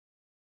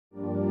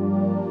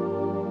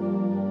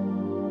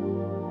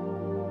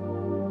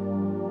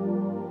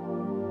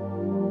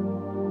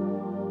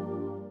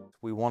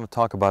want to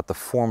talk about the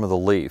form of the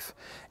leaf.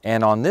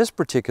 And on this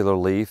particular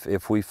leaf,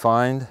 if we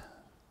find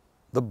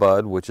the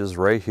bud, which is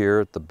right here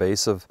at the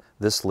base of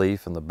this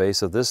leaf and the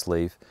base of this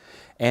leaf,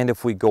 and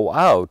if we go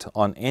out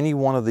on any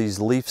one of these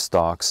leaf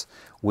stalks,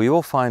 we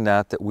will find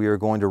out that we are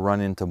going to run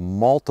into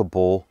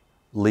multiple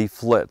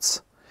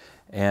leaflets.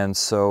 And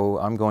so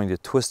I'm going to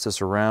twist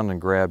this around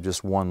and grab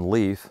just one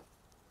leaf.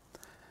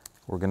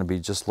 We're going to be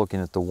just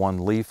looking at the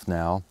one leaf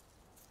now.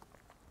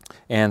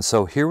 And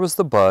so here was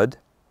the bud.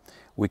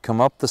 We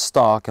come up the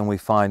stalk and we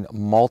find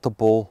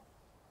multiple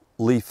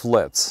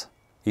leaflets.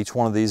 Each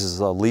one of these is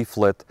a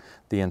leaflet.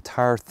 The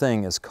entire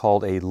thing is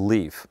called a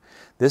leaf.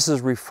 This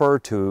is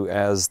referred to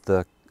as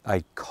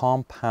a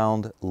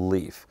compound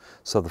leaf.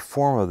 So the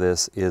form of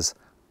this is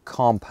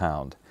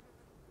compound.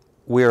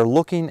 We are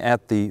looking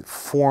at the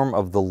form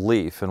of the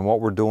leaf, and what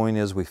we're doing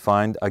is we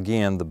find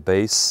again the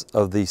base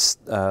of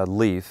the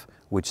leaf,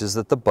 which is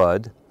at the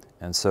bud,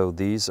 and so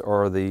these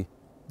are the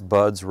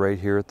buds right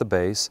here at the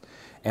base,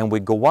 and we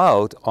go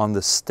out on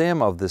the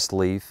stem of this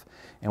leaf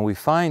and we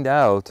find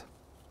out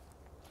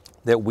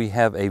that we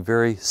have a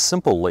very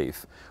simple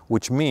leaf,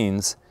 which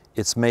means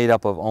it's made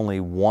up of only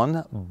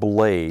one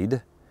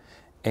blade,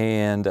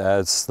 and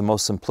it's the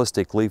most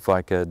simplistic leaf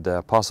I could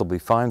possibly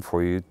find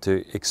for you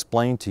to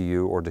explain to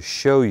you or to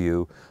show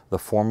you the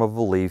form of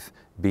a leaf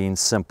being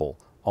simple,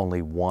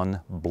 only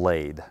one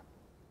blade.